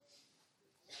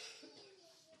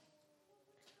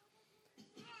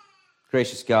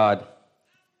Gracious God,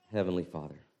 Heavenly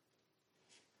Father,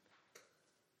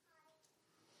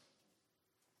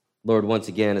 Lord, once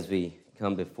again, as we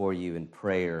come before you in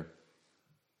prayer,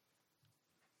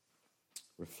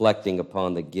 reflecting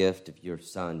upon the gift of your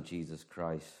Son, Jesus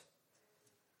Christ,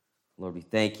 Lord, we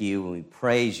thank you and we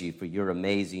praise you for your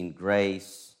amazing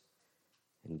grace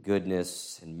and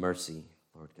goodness and mercy,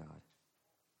 Lord God.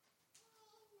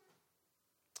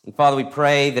 And Father, we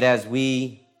pray that as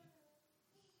we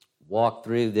walk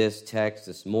through this text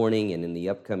this morning and in the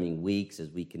upcoming weeks, as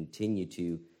we continue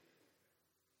to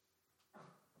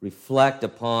reflect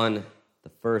upon the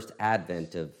first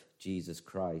advent of Jesus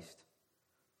Christ,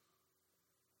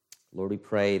 Lord, we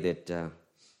pray that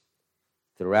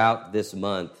throughout this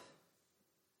month,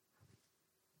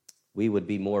 we would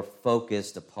be more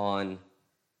focused upon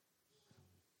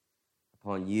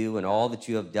you and all that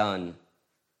you have done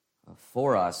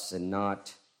for us, and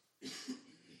not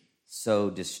so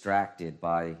distracted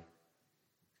by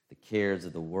the cares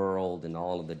of the world and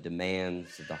all of the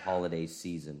demands of the holiday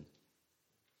season.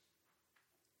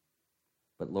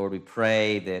 But Lord, we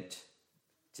pray that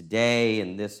today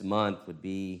and this month would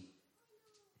be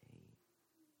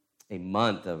a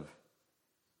month of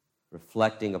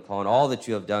reflecting upon all that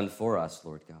you have done for us,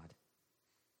 Lord God.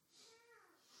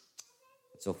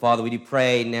 So, Father, we do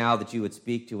pray now that you would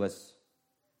speak to us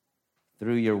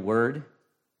through your word,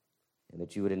 and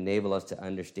that you would enable us to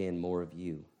understand more of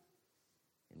you.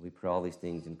 And we pray all these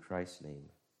things in Christ's name.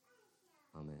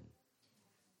 Amen.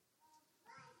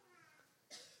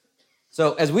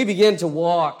 So as we begin to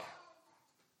walk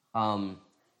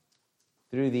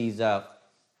through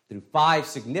five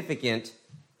significant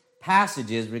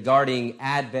passages regarding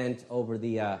Advent over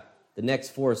the next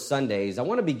 4 Sundays, I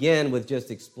want to begin with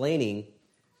just explaining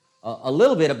a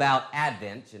little bit about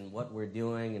Advent and what we're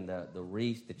doing and the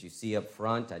wreath that you see up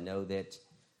front. I know that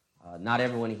not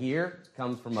everyone here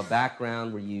comes from a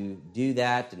background where you do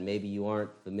that, and maybe you aren't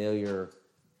familiar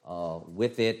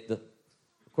with it.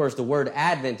 Of course, the word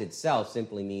Advent itself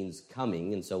simply means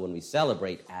coming, and so when we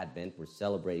celebrate Advent, we're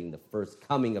celebrating the first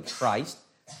coming of Christ,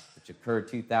 which occurred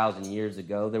 2,000 years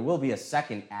ago. There will be a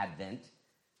second Advent,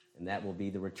 and that will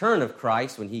be the return of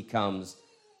Christ when he comes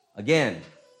again.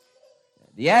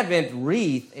 The Advent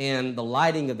wreath and the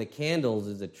lighting of the candles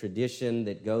is a tradition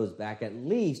that goes back at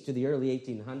least to the early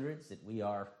 1800s that we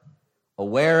are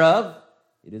aware of.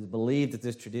 It is believed that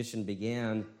this tradition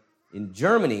began in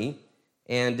Germany,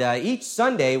 and each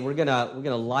Sunday we're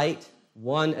gonna light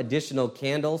one additional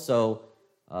candle. So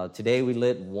today we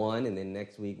lit one, and then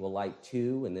next week we'll light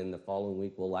 2, and then the following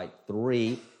week we'll light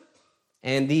 3.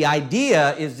 And the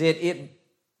idea is that it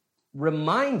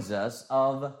reminds us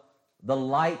of the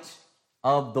light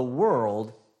of the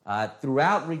world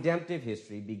throughout redemptive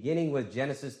history, beginning with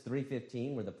Genesis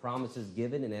 3:15, where the promise is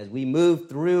given. And as we move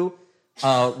through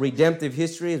redemptive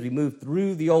history, as we move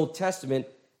through the Old Testament,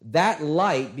 that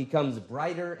light becomes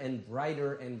brighter and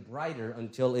brighter and brighter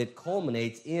until it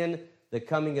culminates in the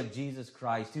coming of Jesus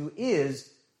Christ, who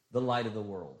is the light of the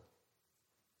world.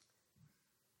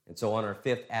 And so on our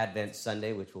 5th Advent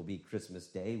Sunday, which will be Christmas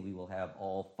Day, we will have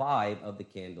all 5 of the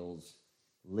candles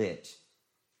lit.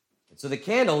 And so the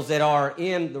candles that are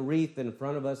in the wreath in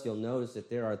front of us, you'll notice that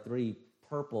there are 3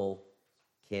 purple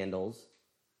candles,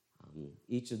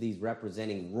 each of these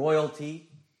representing royalty,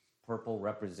 purple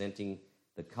representing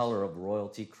the color of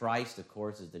royalty. Christ, of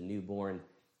course, is the newborn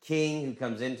king who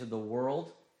comes into the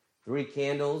world. 3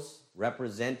 candles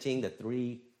representing the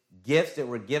 3 gifts that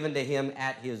were given to him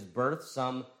at his birth.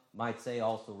 Some might say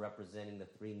also representing the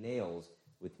 3 nails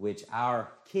with which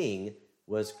our king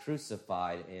was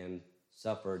crucified and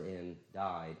suffered and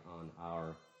died on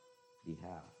our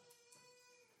behalf.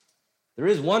 There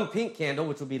is one pink candle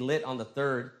which will be lit on the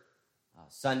 3rd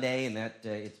Sunday, and that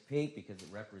it's pink because it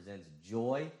represents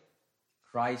joy.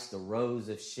 Christ, the rose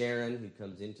of Sharon, who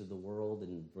comes into the world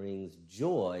and brings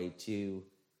joy to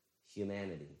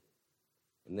humanity.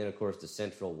 And then, of course, the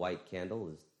central white candle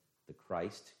is the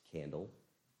Christ candle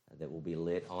that will be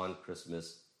lit on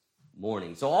Christmas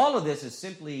morning. So all of this is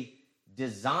simply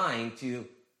designed to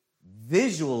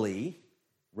visually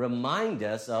remind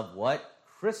us of what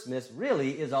Christmas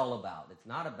really is all about. It's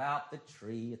not about the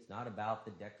tree. It's not about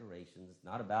the decorations. It's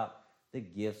not about the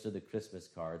gifts or the Christmas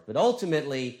cards. But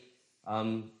ultimately,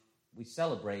 we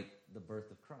celebrate the birth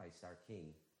of Christ, our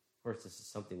King. Of course, this is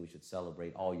something we should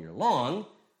celebrate all year long,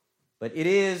 but it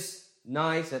is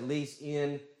nice, at least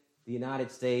in the United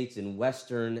States and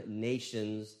Western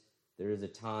nations, there is a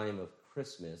time of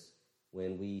Christmas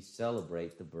when we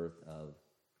celebrate the birth of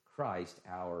Christ,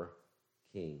 our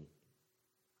King.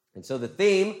 And so the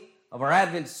theme of our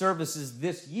Advent services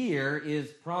this year is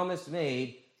Promise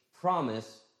Made,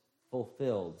 Promise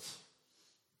fulfilled.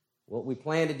 What we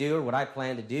plan to do, or what I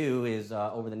plan to do, is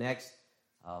over the next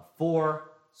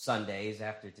 4 Sundays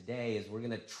after today, is we're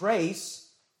going to trace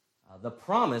the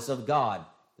promise of God.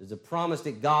 There's a promise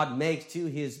that God makes to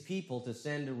his people to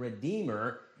send a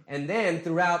Redeemer. And then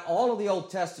throughout all of the Old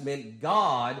Testament,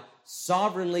 God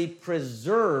sovereignly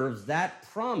preserves that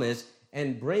promise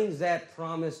and brings that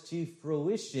promise to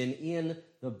fruition in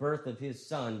the birth of his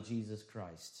Son, Jesus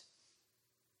Christ.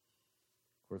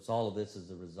 Of course, all of this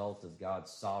is a result of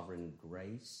God's sovereign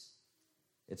grace.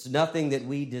 It's nothing that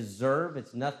we deserve.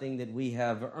 It's nothing that we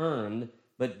have earned.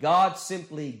 But God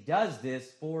simply does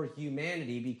this for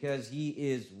humanity because he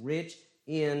is rich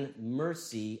in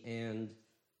mercy and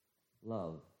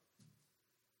love.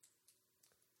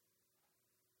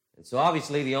 And so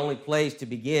obviously the only place to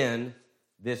begin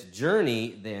this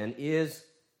journey then is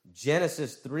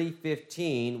Genesis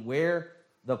 3:15, where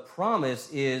the promise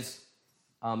is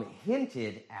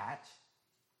hinted at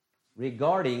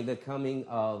regarding the coming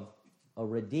of a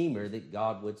Redeemer that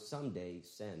God would someday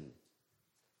send.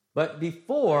 But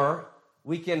before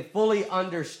we can fully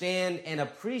understand and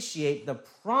appreciate the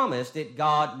promise that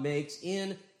God makes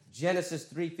in Genesis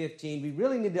 3:15, we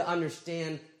really need to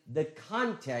understand the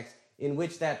context in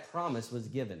which that promise was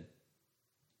given,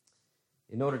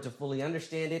 in order to fully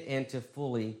understand it and to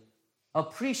fully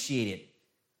appreciate it.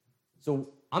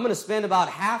 So I'm going to spend about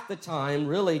half the time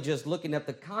really just looking at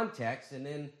the context, and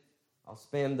then I'll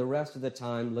spend the rest of the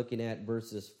time looking at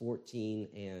verses 14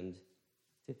 and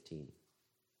 15.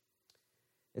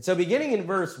 And so beginning in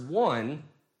verse 1,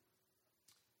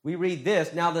 we read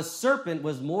this: "Now the serpent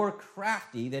was more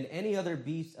crafty than any other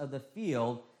beast of the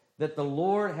field that the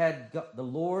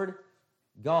Lord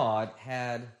God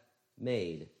had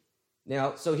made."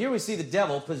 Now, so here we see the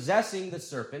devil possessing the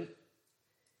serpent,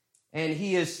 and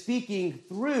he is speaking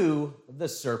through the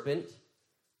serpent.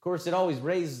 Of course, it always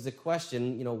raises the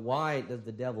question, why does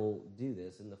the devil do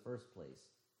this in the first place?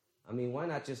 I mean, why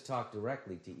not just talk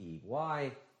directly to Eve?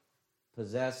 Why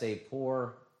possess a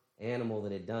poor animal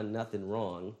that had done nothing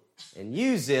wrong and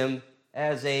use him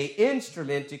as an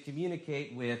instrument to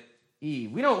communicate with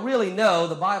Eve? We don't really know.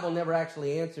 The Bible never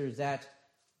actually answers that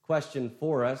question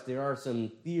for us. There are some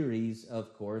theories,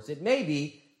 of course. It may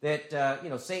be that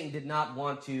Satan did not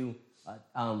want to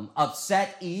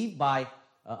upset Eve by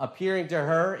appearing to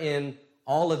her in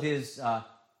all of his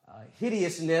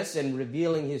hideousness and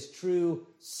revealing his true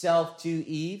self to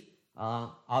Eve.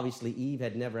 Obviously, Eve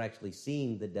had never actually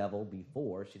seen the devil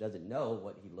before. She doesn't know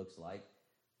what he looks like.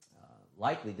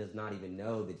 Likely does not even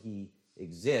know that he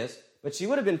exists. But she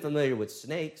would have been familiar with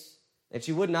snakes, and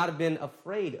she would not have been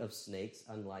afraid of snakes,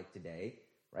 unlike today.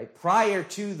 Right? Prior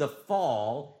to the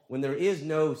fall, when there is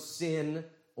no sin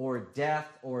or death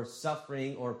or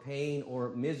suffering or pain or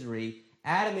misery,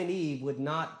 Adam and Eve would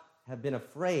not have been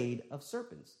afraid of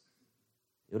serpents.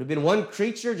 It would have been one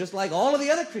creature just like all of the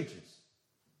other creatures.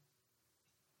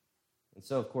 And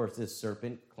so, of course, this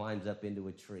serpent climbs up into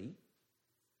a tree.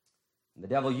 And the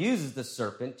devil uses the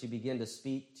serpent to begin to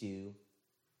speak to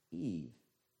Eve.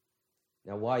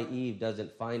 Now, why Eve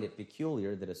doesn't find it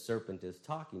peculiar that a serpent is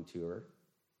talking to her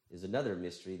is another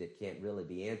mystery that can't really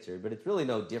be answered, but it's really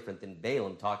no different than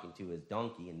Balaam talking to his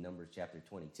donkey in Numbers chapter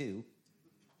 22.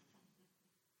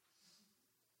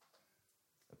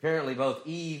 Apparently, both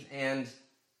Eve and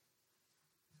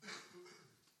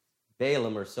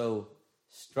Balaam are so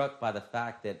struck by the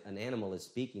fact that an animal is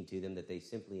speaking to them that they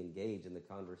simply engage in the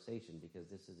conversation, because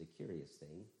this is a curious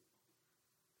thing.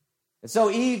 And so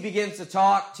Eve begins to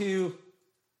talk to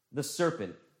the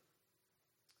serpent.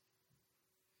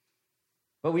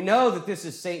 But we know that this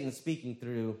is Satan speaking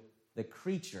through the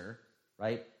creature,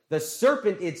 right? The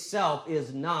serpent itself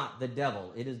is not the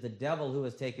devil. It is the devil who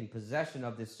has taken possession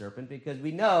of this serpent, because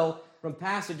we know from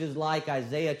passages like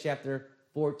Isaiah chapter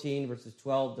 14, verses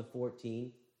 12 to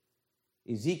 14,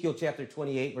 Ezekiel chapter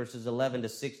 28, verses 11 to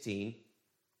 16,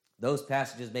 those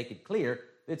passages make it clear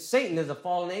that Satan is a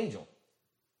fallen angel.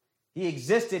 He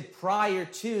existed prior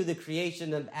to the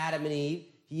creation of Adam and Eve.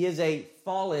 He is a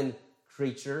fallen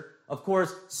creature. Of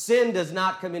course, sin does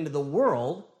not come into the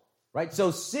world, right?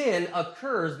 So sin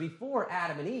occurs before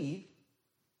Adam and Eve.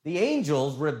 The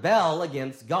angels rebel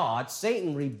against God.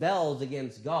 Satan rebels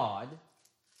against God.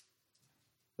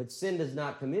 But sin does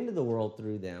not come into the world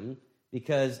through them,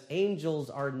 because angels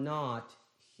are not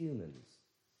humans.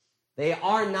 They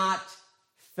are not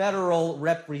federal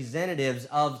representatives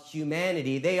of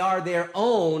humanity. They are their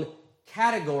own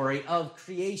category of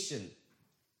creation.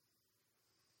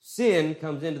 Sin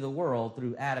comes into the world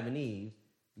through Adam and Eve,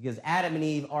 because Adam and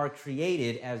Eve are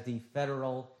created as the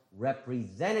federal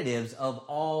representatives of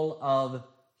all of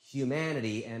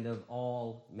humanity and of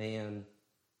all mankind.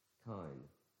 kind.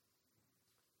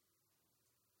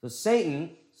 So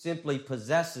Satan simply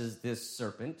possesses this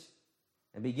serpent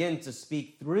and begins to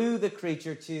speak through the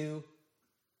creature to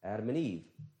Adam and Eve.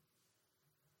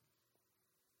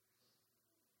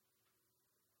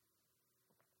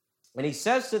 And he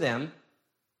says to them,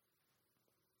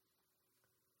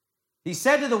 he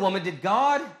said to the woman, did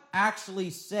God actually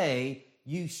say,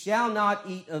 you shall not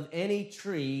eat of any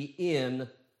tree in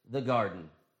the garden?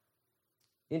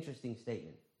 Interesting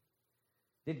statement.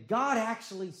 Did God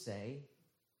actually say,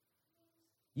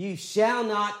 you shall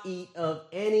not eat of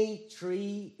any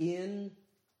tree in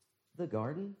the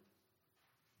garden?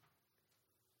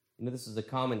 You know, this is a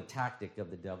common tactic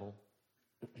of the devil.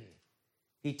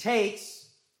 He takes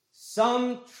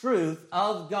some truth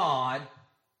of God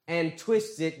and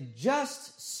twists it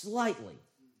just slightly,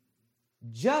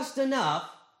 just enough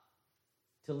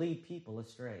to lead people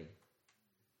astray.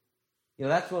 You know,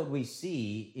 that's what we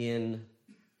see in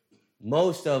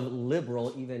most of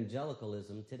liberal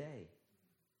evangelicalism today.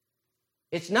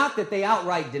 It's not that they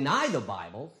outright deny the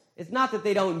Bible. It's not that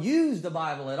they don't use the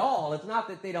Bible at all. It's not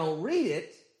that they don't read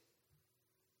it,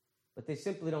 but they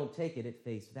simply don't take it at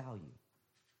face value.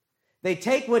 They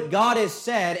take what God has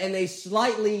said and they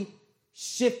slightly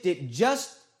shift it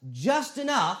just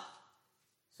enough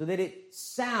so that it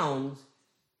sounds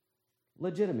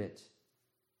legitimate.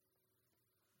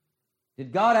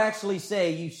 Did God actually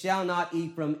say, you shall not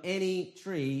eat from any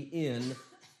tree in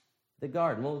the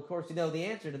garden? Well, of course, you know the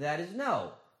answer to that is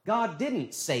no. God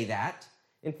didn't say that.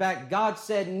 In fact, God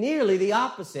said nearly the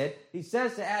opposite. He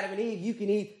says to Adam and Eve, you can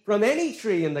eat from any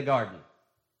tree in the garden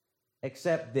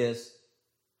except this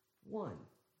one.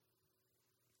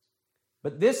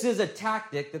 But this is a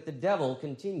tactic that the devil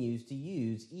continues to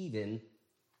use even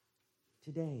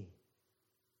today.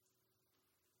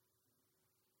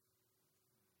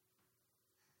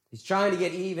 He's trying to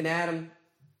get Eve and Adam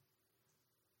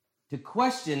to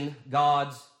question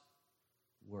God's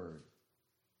word.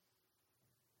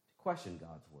 To question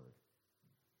God's word.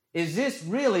 Is this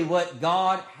really what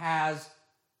God has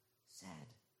said?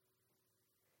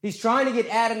 He's trying to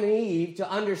get Adam and Eve to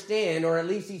understand, or at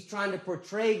least he's trying to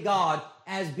portray God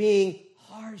as being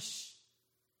harsh.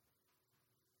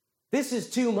 This is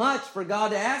too much for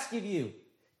God to ask of you.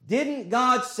 Didn't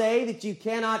God say that you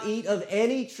cannot eat of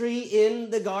any tree in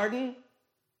the garden?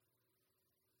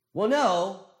 Well,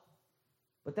 no,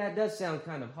 but that does sound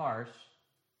kind of harsh.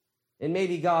 And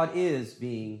maybe God is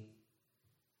being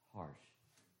harsh.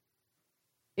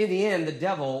 In the end, the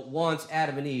devil wants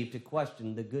Adam and Eve to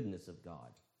question the goodness of God.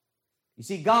 You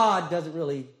see, God doesn't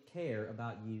really care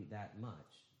about you that much.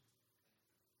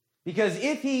 Because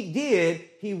if he did,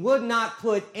 he would not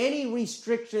put any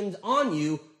restrictions on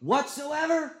you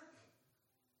whatsoever.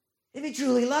 If he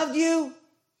truly loved you,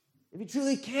 if he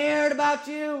truly cared about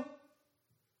you.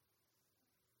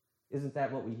 Isn't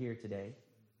that what we hear today?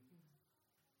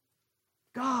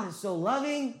 God is so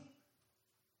loving.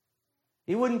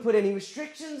 He wouldn't put any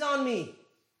restrictions on me.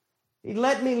 He'd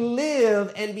let me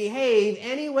live and behave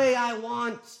any way I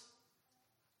want.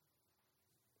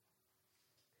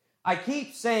 I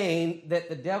keep saying that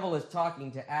the devil is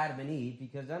talking to Adam and Eve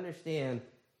because understand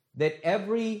that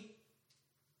every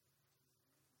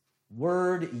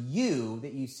word you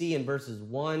that you see in verses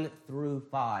 1 through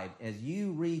 5, as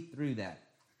you read through that,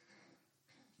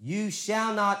 you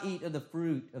shall not eat of the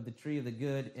fruit of the tree of the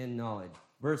good and knowledge.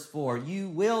 Verse 4, you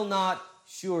will not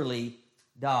surely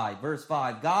die. Verse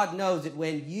 5, God knows that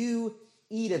when you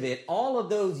eat of it, all of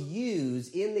those yous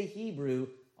in the Hebrew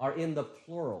are in the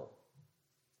plural.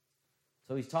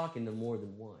 So he's talking to more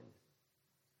than one.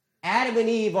 Adam and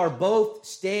Eve are both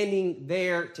standing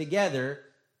there together,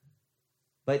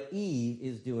 but Eve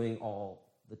is doing all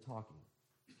the talking.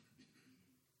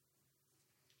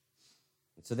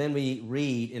 And so then we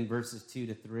read in verses 2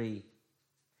 to 3.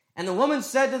 And the woman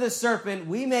said to the serpent,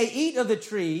 we may eat of the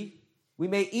tree, we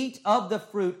may eat of the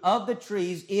fruit of the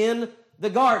trees in the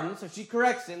garden. So she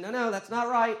corrects him. No, that's not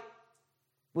right.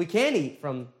 We can't eat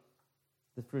from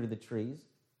the fruit of the trees.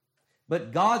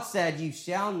 But God said, you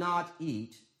shall not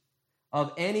eat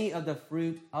of any of the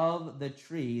fruit of the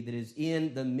tree that is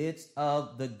in the midst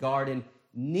of the garden,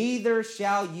 neither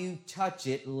shall you touch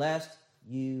it, lest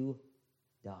you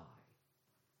die.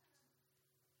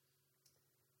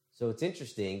 So it's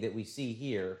interesting that we see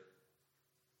here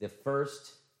the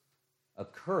first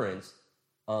occurrence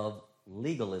of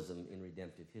legalism in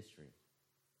redemptive history.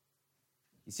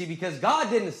 You see, because God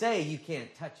didn't say you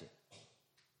can't touch it.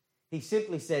 He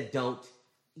simply said, don't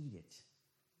eat it.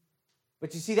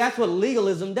 But you see, that's what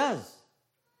legalism does.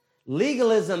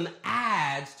 Legalism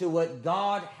adds to what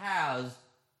God has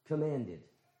commanded.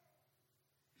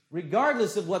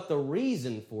 regardless of what the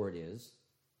reason for it is.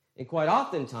 And quite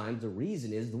oftentimes the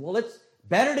reason is, well, it's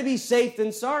better to be safe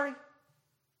than sorry.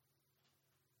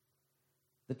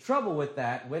 The trouble with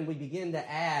that, when we begin to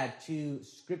add to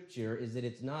Scripture, is that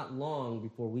it's not long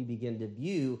before we begin to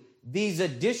view these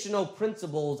additional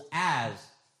principles as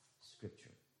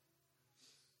Scripture.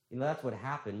 You know, that's what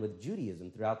happened with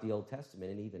Judaism throughout the Old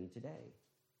Testament and even today.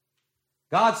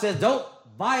 God says, don't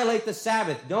violate the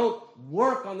Sabbath. Don't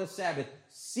work on the Sabbath.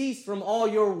 Cease from all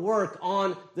your work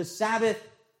on the Sabbath.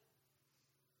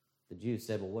 The Jews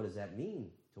said, well, what does that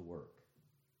mean to work?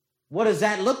 What does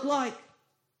that look like?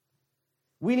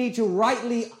 We need to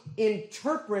rightly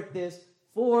interpret this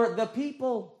for the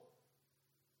people.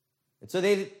 And so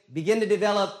they begin to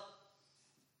develop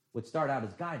what start out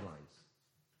as guidelines,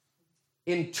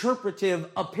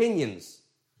 interpretive opinions.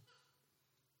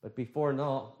 But before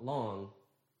long,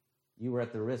 you were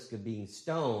at the risk of being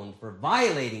stoned for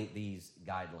violating these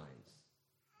guidelines.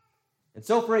 And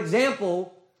so, for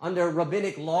example, under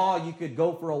rabbinic law, you could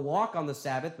go for a walk on the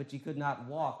Sabbath, but you could not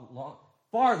walk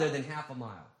farther than half a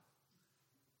mile.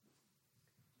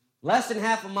 Less than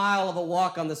half a mile of a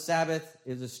walk on the Sabbath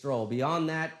is a stroll. Beyond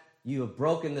that, you have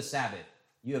broken the Sabbath.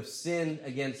 You have sinned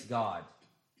against God.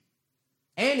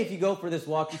 And if you go for this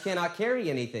walk, you cannot carry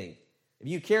anything. If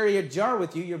you carry a jar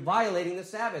with you, you're violating the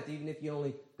Sabbath, even if you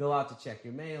only go out to check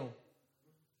your mail.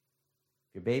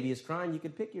 If your baby is crying, you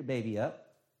can pick your baby up.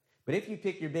 But if you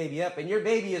pick your baby up and your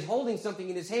baby is holding something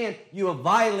in his hand, you have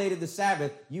violated the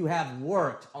Sabbath. You have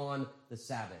worked on the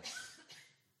Sabbath.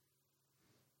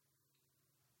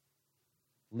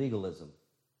 Legalism.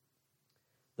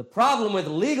 The problem with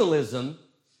legalism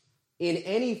in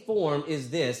any form is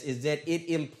that it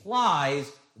implies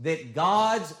that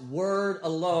God's word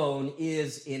alone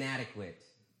is inadequate.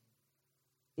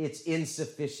 It's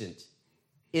insufficient.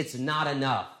 It's not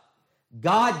enough.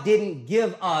 God didn't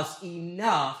give us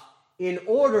enough in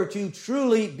order to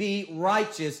truly be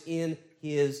righteous in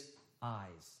his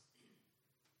eyes.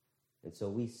 And so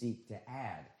we seek to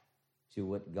add to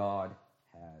what God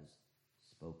has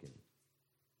spoken.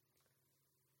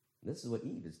 This is what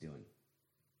Eve is doing.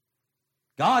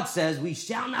 God says we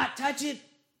shall not touch it,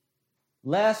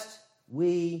 lest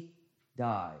we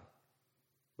die.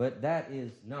 But that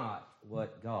is not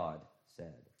what God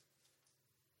said.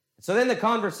 So then the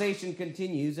conversation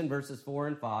continues in verses 4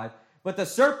 and 5. But the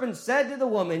serpent said to the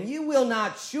woman, you will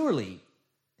not surely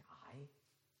die.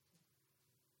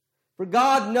 For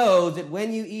God knows that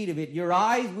when you eat of it, your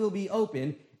eyes will be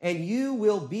opened, and you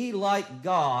will be like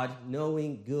God,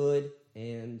 knowing good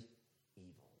and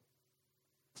evil.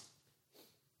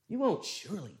 You won't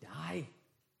surely die.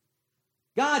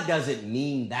 God doesn't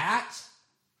mean that.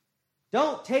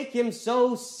 Don't take him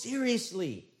so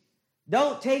seriously.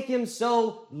 Don't take him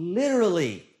so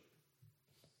literally.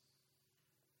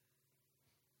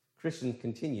 Christians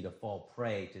continue to fall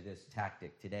prey to this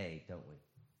tactic today, don't we?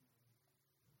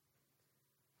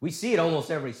 We see it almost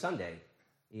every Sunday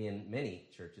in many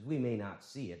churches. We may not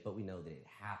see it, but we know that it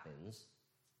happens.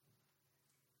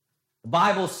 The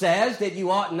Bible says that you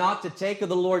ought not to take of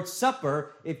the Lord's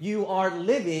Supper if you are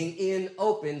living in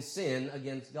open sin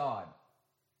against God.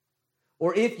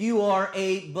 Or if you are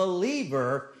a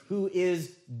believer who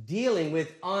is dealing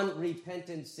with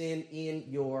unrepentant sin in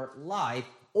your life,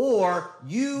 or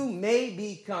you may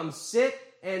become sick,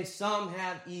 and some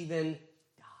have even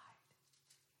died.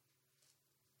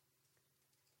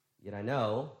 Yet I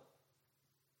know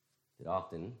that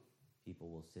often people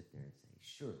will sit there and say,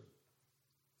 surely,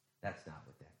 that's not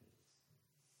what that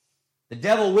means. The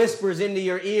devil whispers into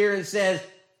your ear and says,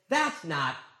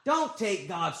 don't take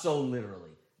God so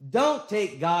literally. Don't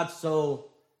take God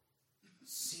so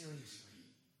seriously.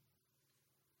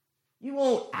 You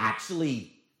won't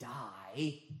actually die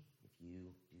if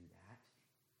you do that.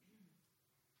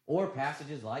 Or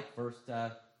passages like 1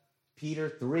 Peter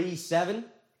 3:7.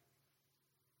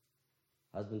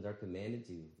 Husbands are commanded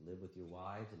to live with your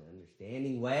wives in an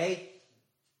understanding way.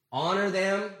 Honor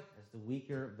them as the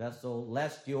weaker vessel,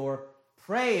 lest your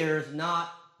prayers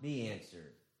not be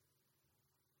answered.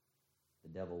 The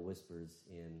devil whispers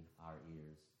in our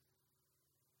ears,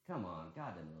 come on,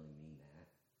 God doesn't really mean that.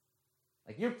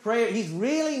 Like your prayer, he's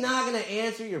really not going to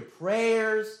answer your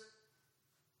prayers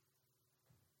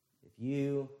if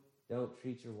you don't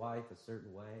treat your wife a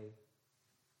certain way.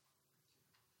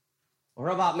 Or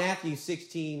how about Matthew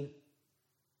 16,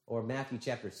 or Matthew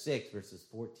chapter 6, verses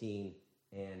 14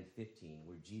 and 15,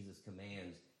 where Jesus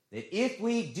commands that if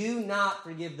we do not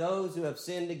forgive those who have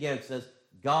sinned against us,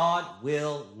 God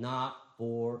will not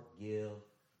forgive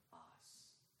us.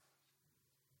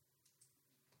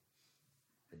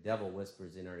 The devil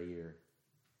whispers in our ear,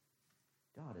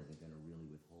 God isn't going to really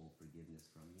withhold this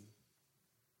from you.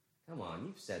 Come on,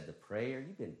 you've said the prayer,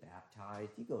 you've been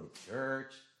baptized, you go to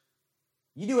church,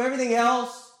 you do everything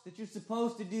else that you're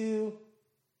supposed to do.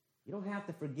 You don't have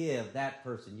to forgive that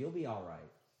person. You'll be all right.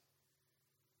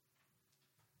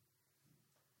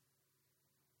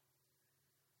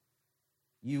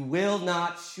 You will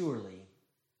not surely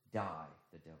die,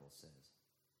 the devil says.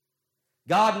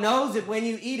 God knows that when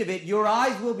you eat of it, your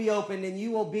eyes will be opened and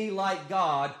you will be like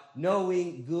God,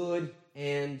 knowing good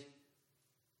and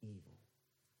evil.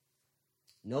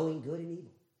 Knowing good and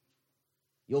evil.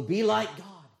 You'll be like God.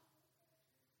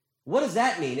 What does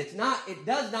that mean? It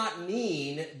does not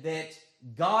mean that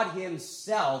God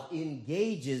himself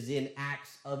engages in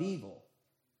acts of evil.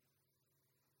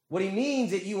 What he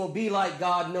means that you will be like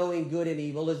God, knowing good and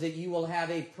evil, is that you will have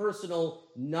a personal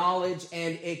knowledge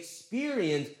and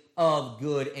experience of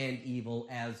good and evil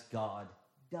as God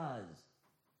does.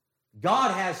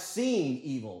 God has seen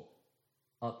evil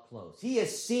up close. He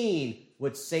has seen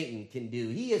what Satan can do.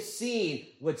 He has seen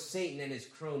what Satan and his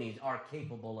cronies are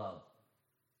capable of.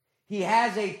 He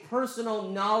has a personal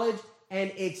knowledge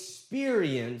and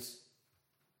experience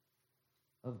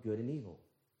of good and evil.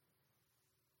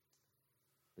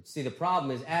 But see, the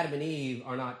problem is Adam and Eve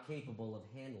are not capable of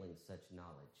handling such knowledge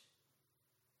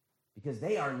because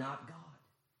they are not God.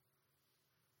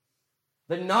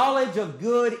 The knowledge of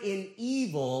good and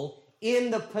evil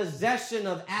in the possession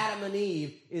of Adam and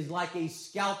Eve is like a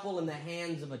scalpel in the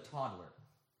hands of a toddler.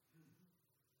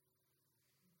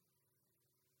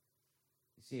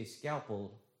 You see, a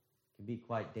scalpel can be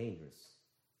quite dangerous.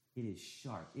 It is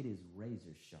sharp. It is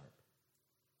razor sharp.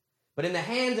 But in the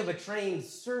hands of a trained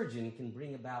surgeon can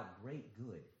bring about great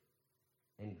good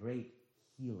and great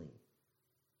healing.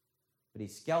 But a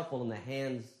scalpel in the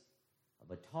hands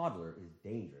of a toddler is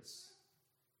dangerous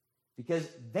because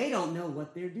they don't know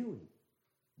what they're doing.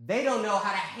 They don't know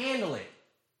how to handle it.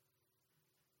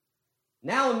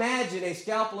 Now imagine a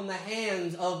scalpel in the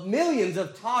hands of millions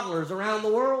of toddlers around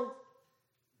the world,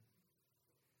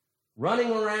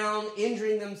 running around,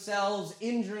 injuring themselves,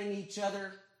 injuring each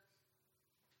other.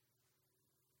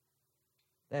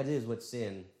 That is what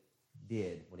sin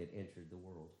did when it entered the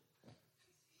world.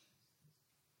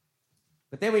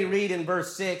 But then we read in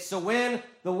verse 6, so when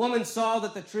the woman saw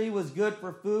that the tree was good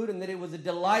for food and that it was a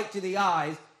delight to the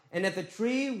eyes and that the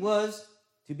tree was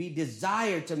to be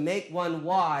desired to make one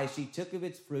wise, she took of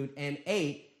its fruit and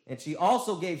ate, and she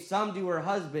also gave some to her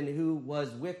husband who was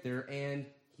with her, and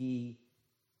he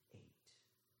ate.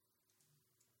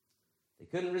 They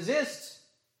couldn't resist.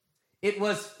 It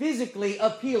was physically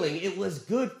appealing. It was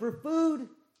good for food.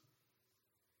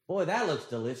 Boy, that looks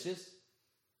delicious.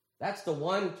 That's the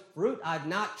one fruit I've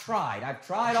not tried. I've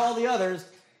tried all the others,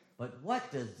 but what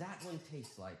does that one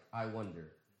taste like, I wonder?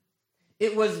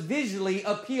 It was visually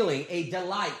appealing, a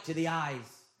delight to the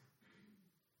eyes.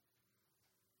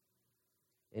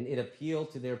 And it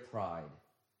appealed to their pride.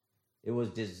 It was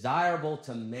desirable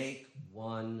to make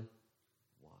one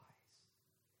wise.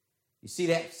 You see,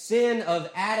 that sin of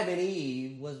Adam and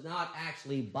Eve was not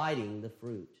actually biting the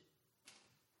fruit.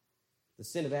 The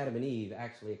sin of Adam and Eve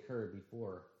actually occurred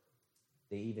before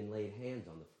they even laid hands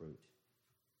on the fruit.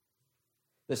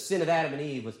 The sin of Adam and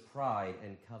Eve was pride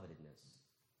and covetousness,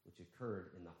 which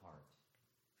occurred in the heart.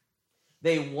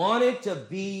 They wanted to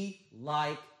be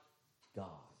like God.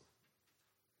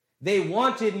 They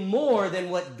wanted more than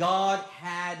what God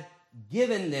had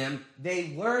given them.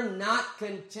 They were not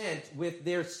content with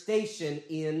their station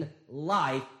in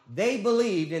life. They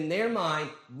believed in their mind,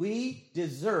 we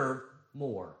deserve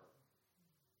more.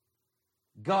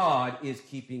 God is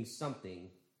keeping something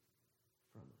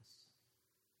from us.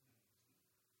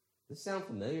 Does this sound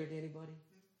familiar to anybody?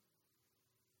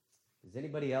 Does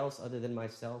anybody else other than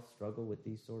myself struggle with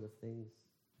these sort of things?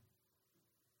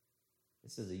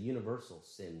 This is a universal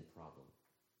sin problem.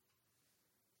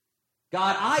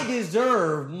 God, I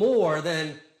deserve more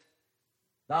than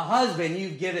the husband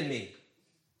you've given me.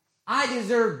 I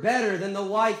deserve better than the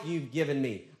wife you've given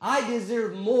me. I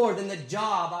deserve more than the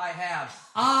job I have.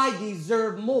 I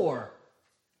deserve more.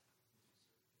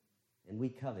 And we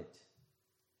covet.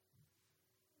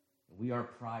 We are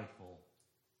prideful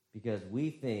because we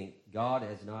think God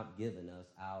has not given us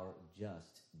our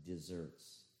just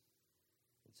deserts.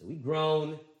 And so we groan,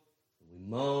 and we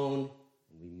moan,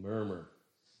 and we murmur.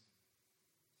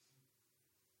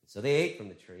 So they ate from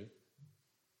the tree.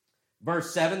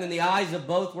 Verse 7, then the eyes of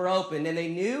both were opened, and they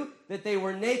knew that they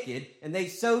were naked, and they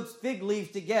sewed fig leaves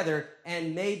together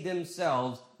and made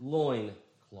themselves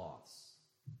loincloths.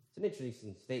 It's an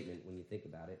interesting statement when you think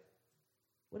about it.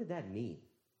 What did that mean?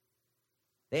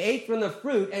 They ate from the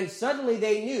fruit, and suddenly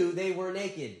they knew they were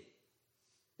naked.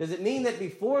 Does it mean that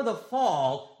before the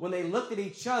fall, when they looked at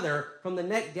each other, from the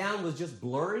neck down was just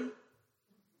blurry?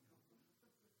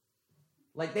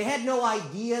 Like they had no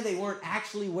idea they weren't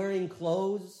actually wearing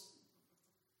clothes?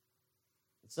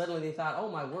 And suddenly they thought, oh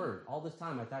my word, all this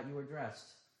time I thought you were dressed.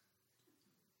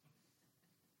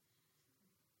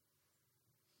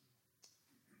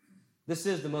 This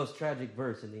is the most tragic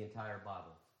verse in the entire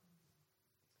Bible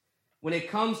when it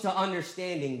comes to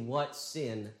understanding what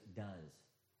sin does.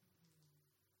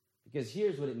 Because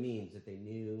here's what it means that they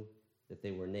knew that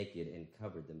they were naked and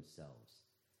covered themselves.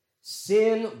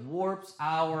 Sin warps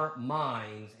our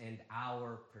minds and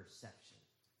our perception.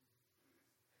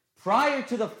 Prior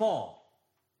to the fall,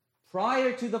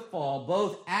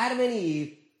 both Adam and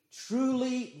Eve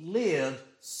truly lived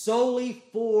solely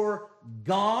for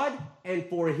God and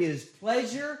for his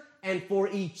pleasure and for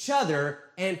each other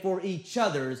and for each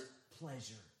other's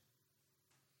pleasure.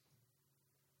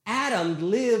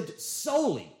 Adam lived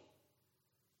solely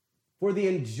for the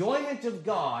enjoyment of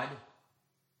God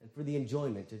and for the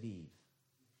enjoyment of Eve.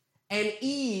 And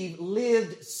Eve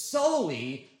lived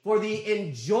solely for the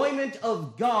enjoyment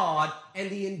of God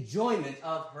and the enjoyment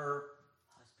of her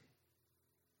husband.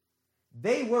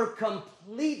 They were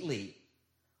completely,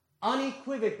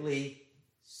 unequivocally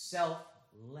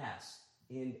selfless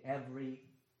in every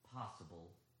possible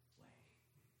way.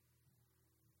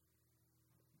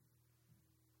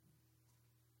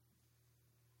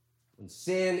 When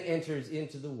sin enters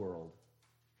into the world,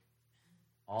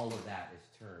 all of that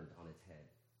is turned on its head.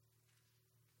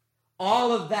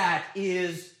 All of that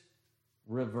is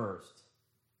reversed.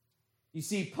 You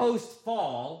see,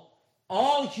 post-fall,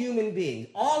 all human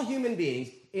beings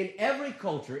in every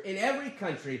culture, in every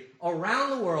country,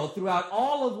 around the world, throughout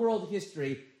all of world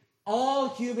history, all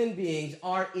human beings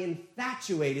are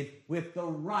infatuated with the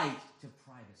right to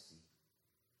privacy.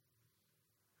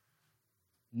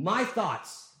 My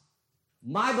thoughts,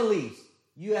 my beliefs,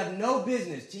 you have no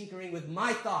business tinkering with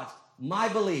my thoughts, my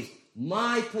beliefs,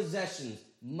 my possessions,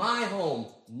 my home,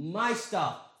 my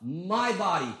stuff, my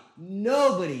body.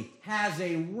 Nobody has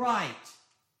a right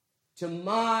to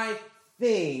my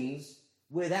things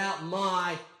without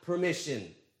my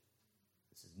permission.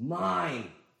 This is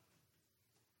mine.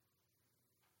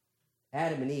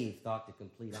 Adam and Eve thought the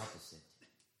complete opposite.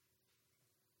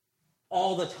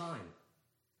 All the time.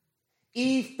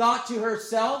 Eve thought to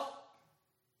herself,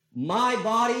 my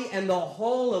body and the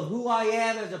whole of who I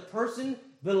am as a person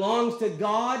belongs to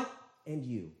God and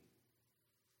you.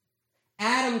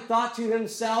 Adam thought to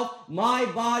himself, my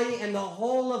body and the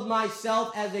whole of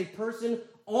myself as a person,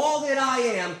 all that I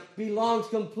am belongs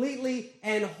completely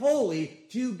and wholly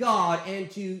to God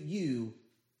and to you,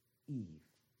 Eve.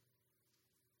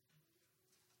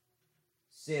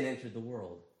 Sin entered the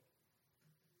world,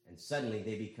 and suddenly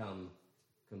they become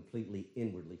completely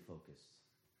inwardly focused.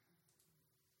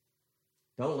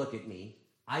 Don't look at me.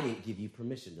 I didn't give you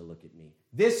permission to look at me.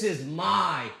 This is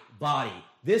my body.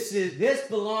 This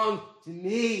belongs to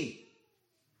me.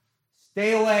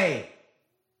 Stay away.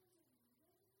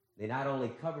 They not only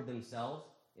covered themselves,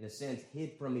 in a sense,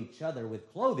 hid from each other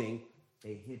with clothing,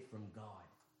 they hid from God.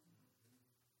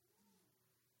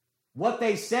 What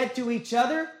they said to each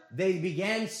other, they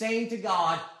began saying to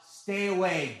God, stay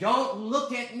away. Don't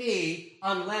look at me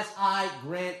unless I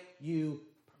grant you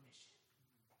permission.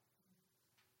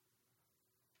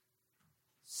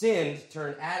 Sin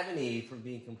turned Adam and Eve from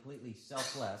being completely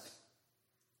selfless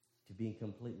to being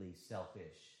completely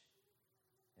selfish.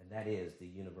 And that is the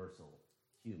universal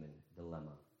human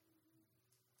dilemma.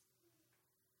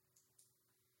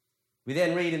 We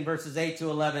then read in verses 8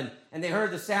 to 11, and they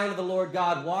heard the sound of the Lord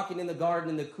God walking in the garden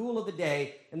in the cool of the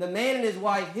day, and the man and his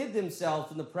wife hid themselves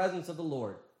from the presence of the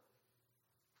Lord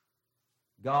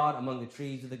God among the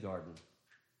trees of the garden.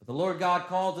 But the Lord God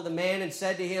called to the man and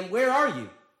said to him, where are you?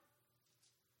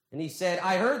 And he said,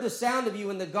 I heard the sound of you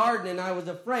in the garden, and I was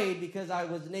afraid because I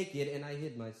was naked, and I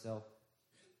hid myself.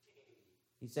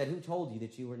 He said, who told you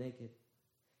that you were naked?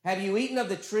 Have you eaten of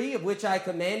the tree of which I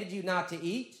commanded you not to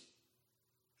eat?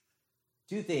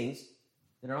 Two things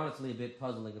that are honestly a bit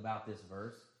puzzling about this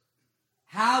verse.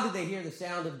 How did they hear the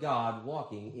sound of God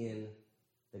walking in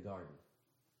the garden?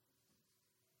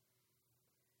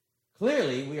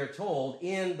 Clearly, we are told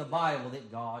in the Bible that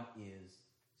God is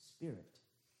spirit.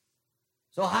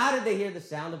 So how did they hear the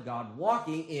sound of God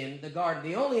walking in the garden?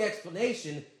 The only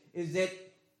explanation is that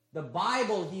the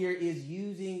Bible here is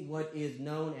using what is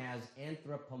known as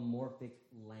anthropomorphic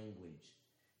language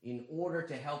in order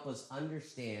to help us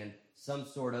understand some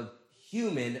sort of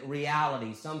human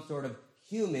reality, some sort of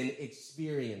human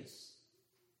experience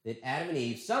that Adam and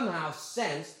Eve somehow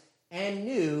sensed and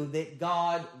knew that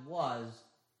God was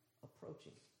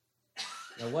approaching.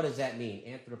 Now, what does that mean?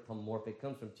 Anthropomorphic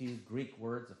comes from two Greek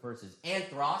words. The first is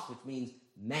anthros, which means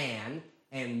man,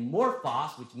 and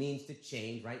morphos, which means to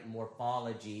change, right?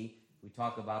 Morphology. We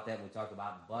talk about that when we talk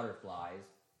about butterflies.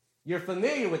 You're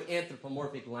familiar with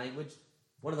anthropomorphic language.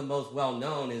 One of the most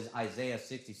well-known is Isaiah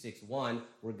 66:1,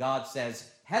 where God says,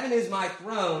 heaven is my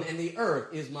throne and the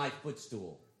earth is my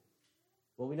footstool.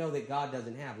 Well, we know that God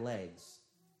doesn't have legs,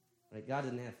 right? God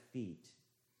doesn't have feet.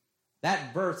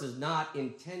 That verse is not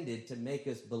intended to make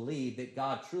us believe that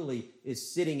God truly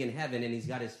is sitting in heaven and he's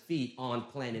got his feet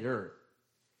on planet earth.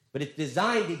 But it's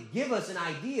designed to give us an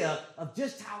idea of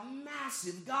just how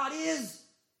massive God is.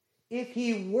 If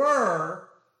he were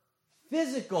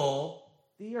physical,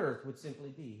 the earth would simply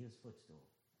be his footstool.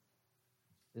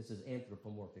 This is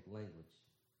anthropomorphic language.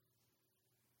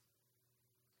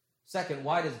 Second,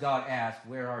 why does God ask,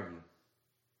 where are you?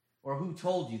 Or who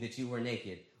told you that you were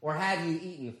naked? Or have you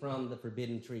eaten from the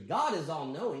forbidden tree? God is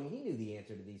all-knowing. He knew the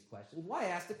answer to these questions. Why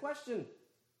ask the question?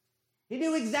 He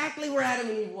knew exactly where Adam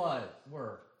and Eve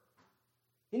were.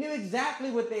 He knew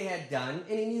exactly what they had done,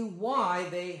 and he knew why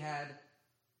they had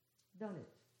done it.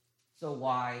 So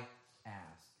why ask?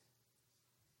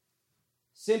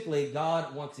 Simply,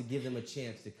 God wants to give them a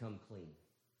chance to come clean,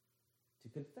 to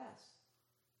confess,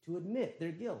 to admit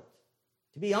their guilt,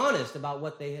 to be honest about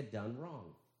what they had done wrong.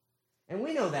 And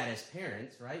we know that as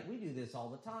parents, right? We do this all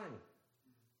the time.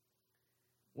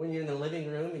 When you're in the living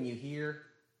room and you hear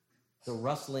the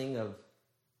rustling of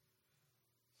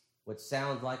what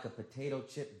sounds like a potato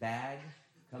chip bag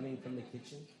coming from the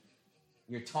kitchen,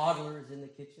 your toddler is in the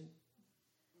kitchen.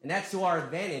 And that's to our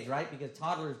advantage, right? Because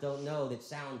toddlers don't know that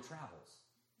sound travels.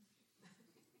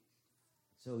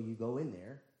 So you go in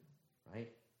there, right?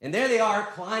 And there they are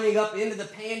climbing up into the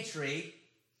pantry.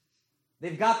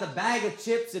 They've got the bag of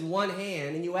chips in one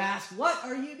hand, and you ask, what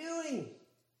are you doing?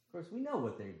 Of course, we know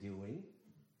what they're doing.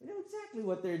 We know exactly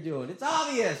what they're doing. It's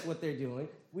obvious what they're doing.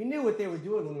 We knew what they were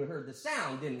doing when we heard the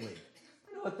sound, didn't we?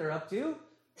 We know what they're up to.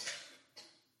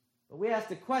 But we ask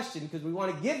the question because we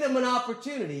want to give them an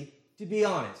opportunity to be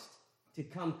honest, to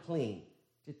come clean,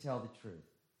 to tell the truth.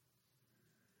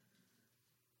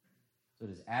 So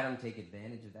does Adam take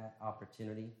advantage of that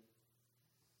opportunity?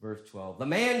 Verse 12. The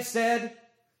man said,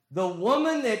 the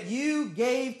woman that you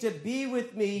gave to be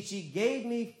with me, she gave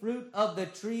me fruit of the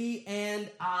tree and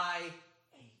I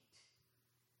ate.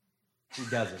 He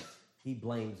doesn't. He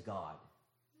blames God.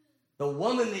 The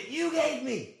woman that you gave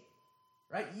me,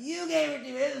 right? You gave it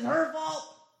to me. It is her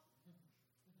fault.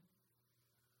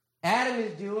 Adam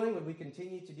is doing what we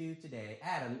continue to do today.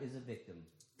 Adam is a victim.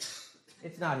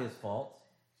 It's not his fault.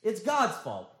 It's God's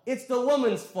fault. It's the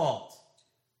woman's fault.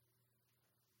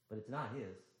 But it's not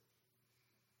his.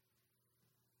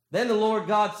 Then the Lord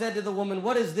God said to the woman,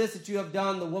 what is this that you have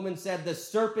done? The woman said, the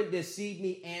serpent deceived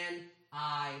me and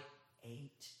I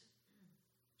ate.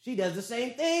 She does the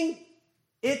same thing.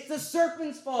 It's the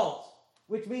serpent's fault,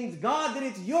 which means, God, that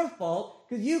it's your fault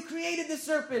because you created the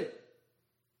serpent.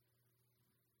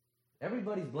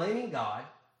 Everybody's blaming God,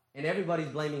 and everybody's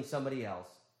blaming somebody else.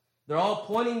 They're all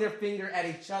pointing their finger at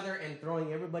each other and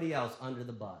throwing everybody else under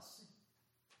the bus.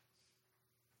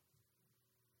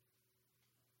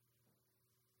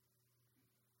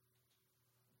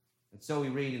 And so we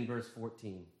read in verse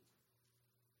 14.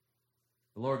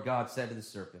 The Lord God said to the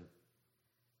serpent,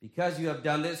 because you have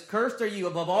done this, cursed are you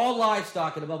above all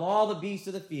livestock and above all the beasts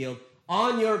of the field.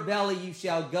 On your belly you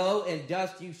shall go, and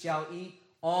dust you shall eat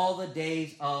all the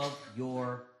days of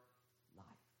your life.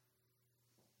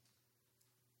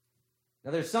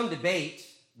 Now there's some debate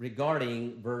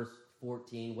regarding verse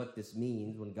 14, what this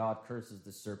means when God curses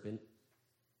the serpent.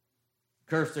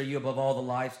 Cursed are you above all the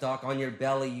livestock. On your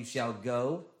belly you shall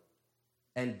go,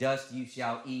 and dust you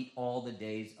shall eat all the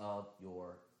days of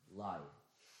your life.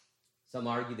 Some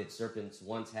argue that serpents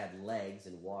once had legs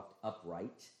and walked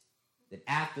upright, that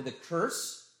after the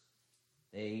curse,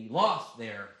 they lost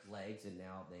their legs and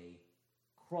now they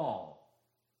crawl.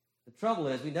 The trouble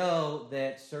is, we know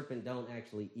that serpents don't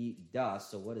actually eat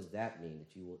dust, so what does that mean,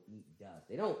 that you will eat dust?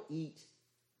 They don't eat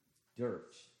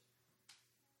dirt.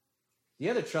 The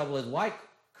other trouble is, why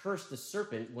curse the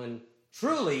serpent when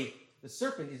truly the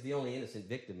serpent is the only innocent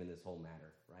victim in this whole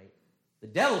matter, right? The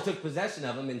devil took possession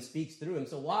of him and speaks through him,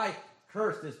 so why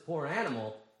curse this poor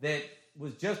animal that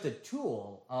was just a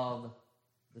tool of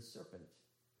the serpent?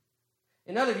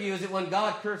 Another view is that when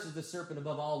God curses the serpent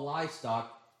above all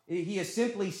livestock, he is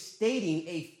simply stating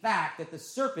a fact that the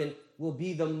serpent will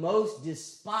be the most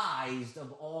despised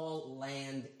of all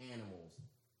land animals.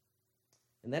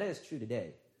 And that is true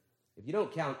today. If you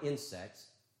don't count insects,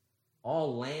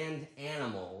 all land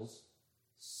animals,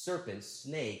 serpents,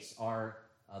 snakes, are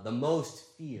the most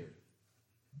feared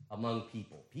among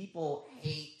people. People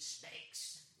hate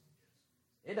snakes.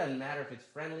 It doesn't matter if it's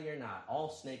friendly or not.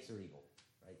 All snakes are evil,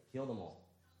 right? Kill them all.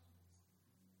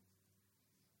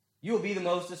 You will be the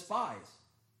most despised.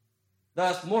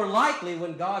 Thus, more likely,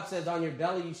 when God says, on your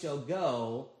belly you shall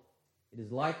go, it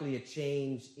is likely a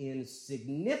change in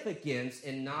significance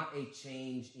and not a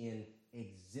change in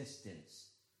existence.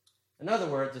 In other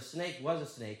words, a snake was a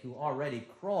snake who already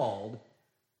crawled.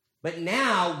 But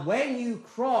now, when you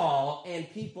crawl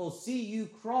and people see you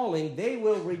crawling, they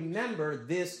will remember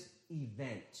this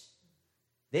event.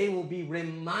 They will be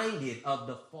reminded of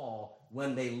the fall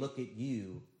when they look at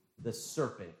you, the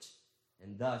serpent,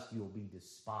 and thus you will be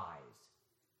despised.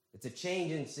 It's a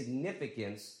change in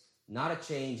significance, not a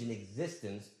change in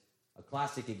existence. A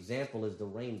classic example is the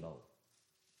rainbow.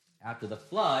 After the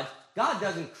flood, God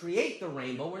doesn't create the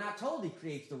rainbow. We're not told he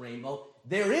creates the rainbow.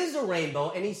 There is a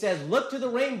rainbow, and he says, look to the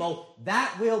rainbow.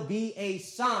 That will be a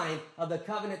sign of the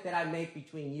covenant that I make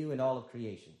between you and all of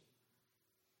creation.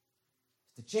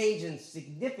 It's a change in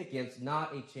significance,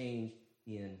 not a change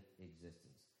in existence.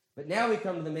 But now we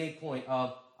come to the main point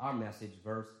of our message,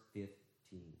 verse 15.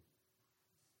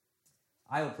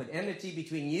 I will put enmity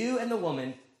between you and the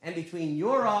woman, and between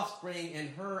your offspring and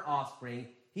her offspring.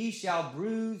 He shall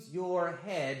bruise your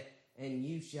head, and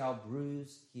you shall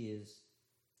bruise his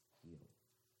heel.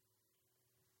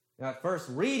 Now, at first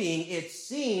reading, it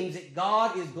seems that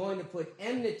God is going to put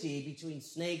enmity between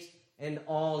snakes and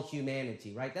all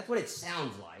humanity, right? That's what it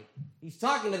sounds like. He's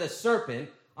talking to the serpent.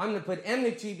 I'm going to put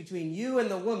enmity between you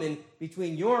and the woman,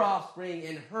 between your offspring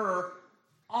and her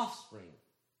offspring.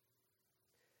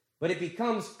 But it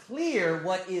becomes clear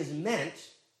what is meant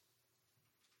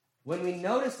when we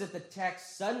notice that the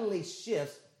text suddenly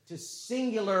shifts to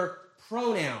singular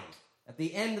pronouns at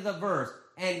the end of the verse.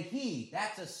 And he,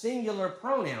 that's a singular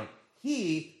pronoun.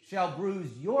 He shall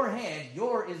bruise your head.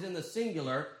 Your is in the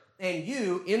singular. And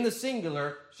you, in the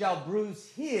singular, shall bruise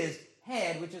his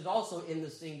head, which is also in the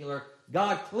singular.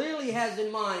 God clearly has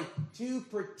in mind two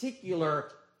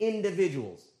particular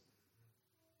individuals.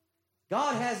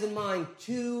 God has in mind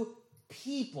two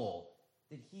people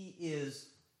that he is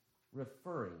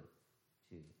referring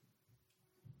to.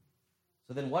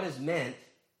 So then what is meant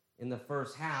in the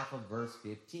first half of verse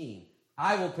 15?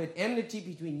 I will put enmity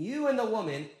between you and the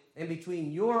woman, and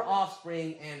between your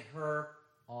offspring and her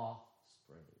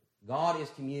offspring. God is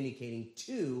communicating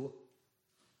two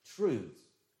truths.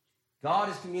 God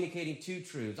is communicating two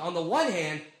truths. On the one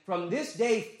hand, from this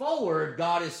day forward,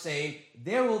 God is saying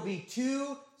there will be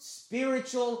two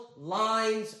spiritual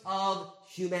lines of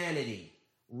humanity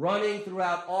running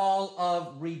throughout all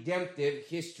of redemptive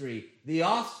history. The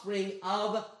offspring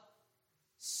of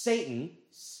Satan,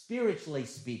 spiritually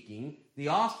speaking, the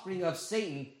offspring of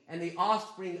Satan, and the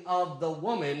offspring of the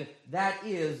woman, that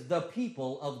is the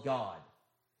people of God.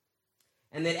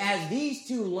 And that as these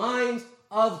two lines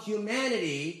of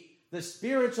humanity, the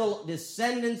spiritual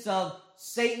descendants of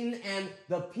Satan and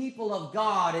the people of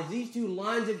God, as these two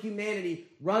lines of humanity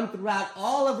run throughout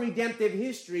all of redemptive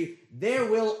history, there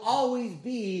will always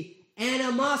be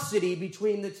animosity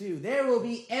between the two. There will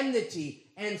be enmity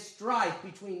and strife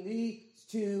between these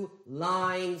two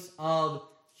lines of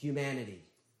humanity.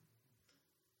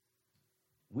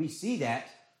 We see that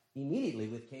immediately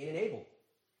with Cain and Abel.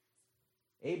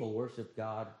 Abel worshiped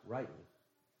God rightly.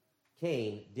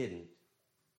 Cain didn't.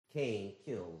 Cain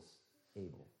kills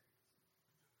Abel.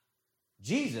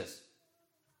 Jesus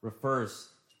refers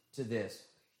to this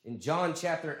in John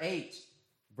chapter 8,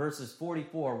 verses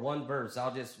 44, one verse.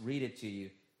 I'll just read it to you.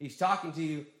 He's talking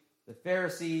to the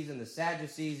Pharisees and the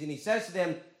Sadducees, and he says to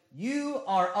them, you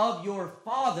are of your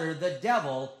father, the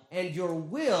devil, and your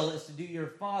will is to do your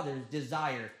father's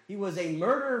desire. He was a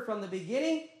murderer from the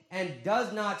beginning and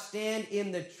does not stand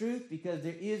in the truth because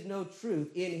there is no truth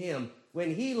in him.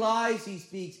 When he lies, he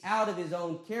speaks out of his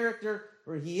own character,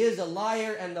 for he is a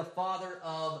liar and the father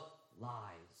of lies.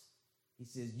 He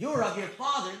says, you're of your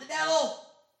father, the devil.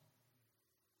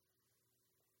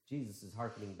 Jesus is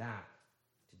hearkening back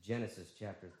to Genesis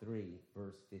chapter 3,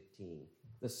 verse 15.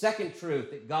 The second truth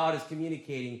that God is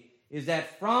communicating is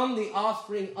that from the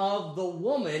offspring of the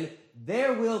woman,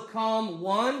 there will come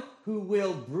one who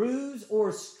will bruise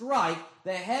or strike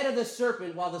the head of the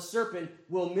serpent, while the serpent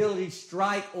will merely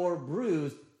strike or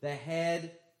bruise the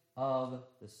head of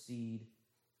the seed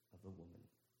of the woman.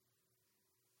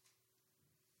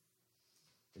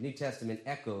 The New Testament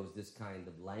echoes this kind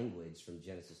of language from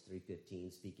Genesis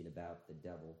 3:15, speaking about the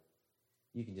devil.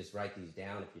 You can just write these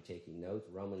down if you're taking notes.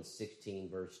 Romans 16,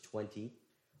 verse 20.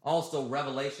 Also,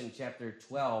 Revelation chapter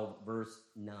 12, verse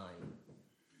 9.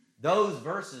 Those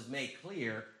verses make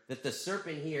clear that the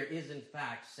serpent here is in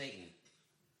fact Satan.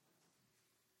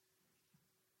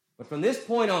 But from this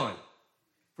point on,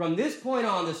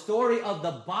 the story of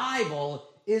the Bible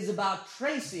is about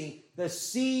tracing the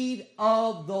seed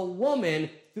of the woman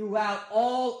throughout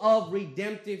all of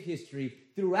redemptive history,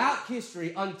 throughout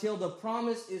history until the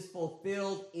promise is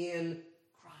fulfilled in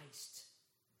Christ.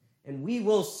 And we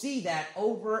will see that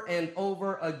over and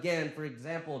over again. For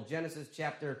example, Genesis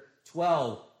chapter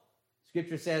 12.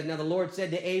 Scripture says, "Now the Lord said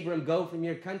to Abram, go from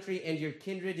your country and your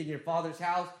kindred and your father's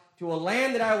house to a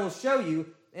land that I will show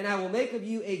you, and I will make of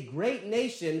you a great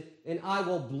nation, and I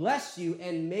will bless you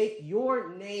and make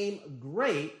your name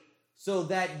great, so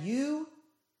that you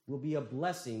will be a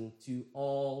blessing to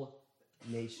all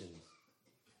nations."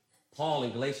 Paul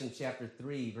in Galatians chapter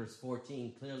 3, verse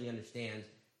 14, clearly understands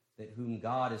that whom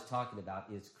God is talking about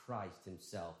is Christ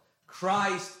himself.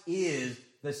 Christ is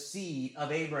the seed of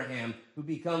Abraham, who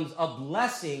becomes a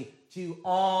blessing to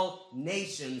all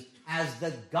nations as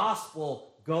the gospel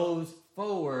goes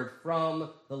forward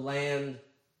from the land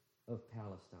of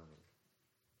Palestine.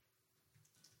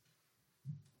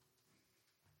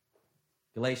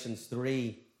 Galatians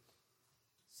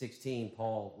 3:16,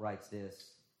 Paul writes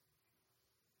this.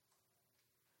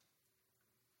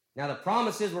 "Now the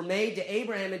promises were made to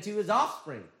Abraham and to his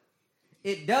offspring.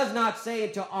 It does not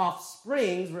say to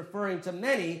offsprings, referring to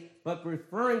many, but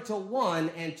referring to one,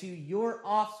 and to your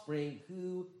offspring,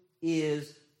 who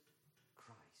is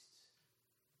Christ."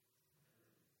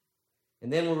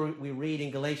 And then we read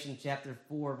in Galatians chapter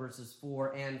 4, verses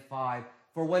 4 and 5,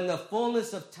 "For when the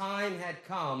fullness of time had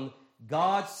come,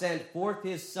 God sent forth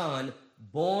his Son,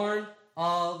 born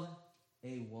of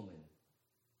a woman."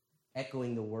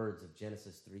 Echoing the words of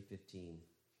Genesis 3:15.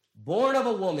 "Born of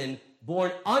a woman,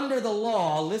 born under the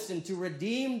law," listen, "to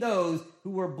redeem those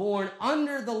who were born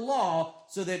under the law,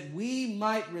 so that we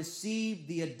might receive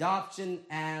the adoption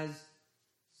as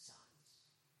sons."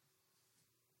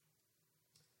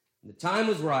 When the time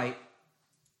was right,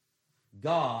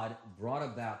 God brought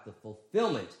about the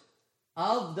fulfillment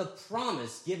of the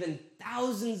promise given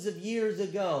thousands of years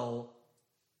ago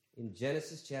in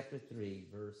Genesis chapter 3,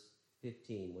 verse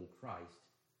 15, when Christ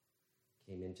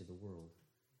came into the world.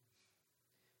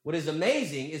 What is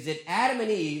amazing is that Adam and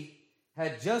Eve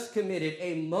had just committed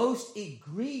a most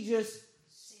egregious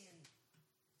sin.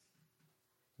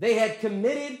 They had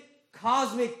committed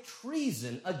cosmic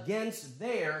treason against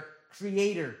their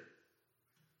Creator.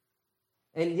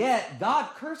 And yet,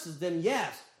 God curses them,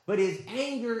 yes, but his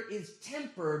anger is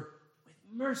tempered with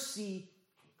mercy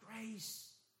and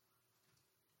grace.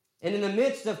 And in the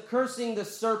midst of cursing the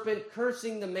serpent,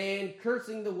 cursing the man,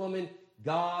 cursing the woman,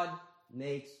 God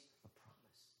makes a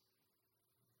promise.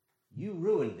 You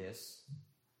ruined this,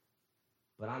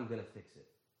 but I'm going to fix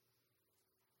it.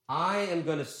 I am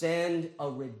going to send a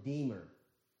Redeemer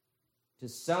to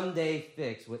someday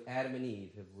fix what Adam and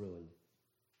Eve have ruined.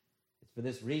 It's for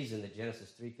this reason that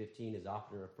Genesis 3:15 is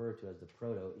often referred to as the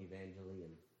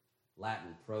protoevangelium.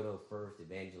 Latin, proto, first,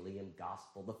 evangelium,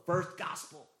 gospel. The first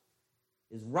gospel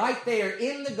is right there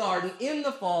in the garden, in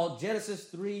the fall, Genesis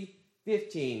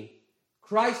 3:15.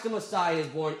 Christ the Messiah is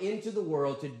born into the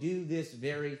world to do this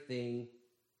very thing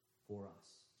for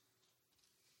us.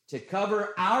 To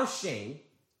cover our shame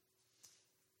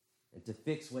and to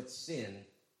fix what sin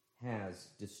has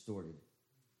distorted.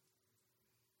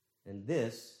 And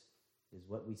this is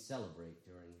what we celebrate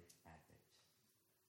during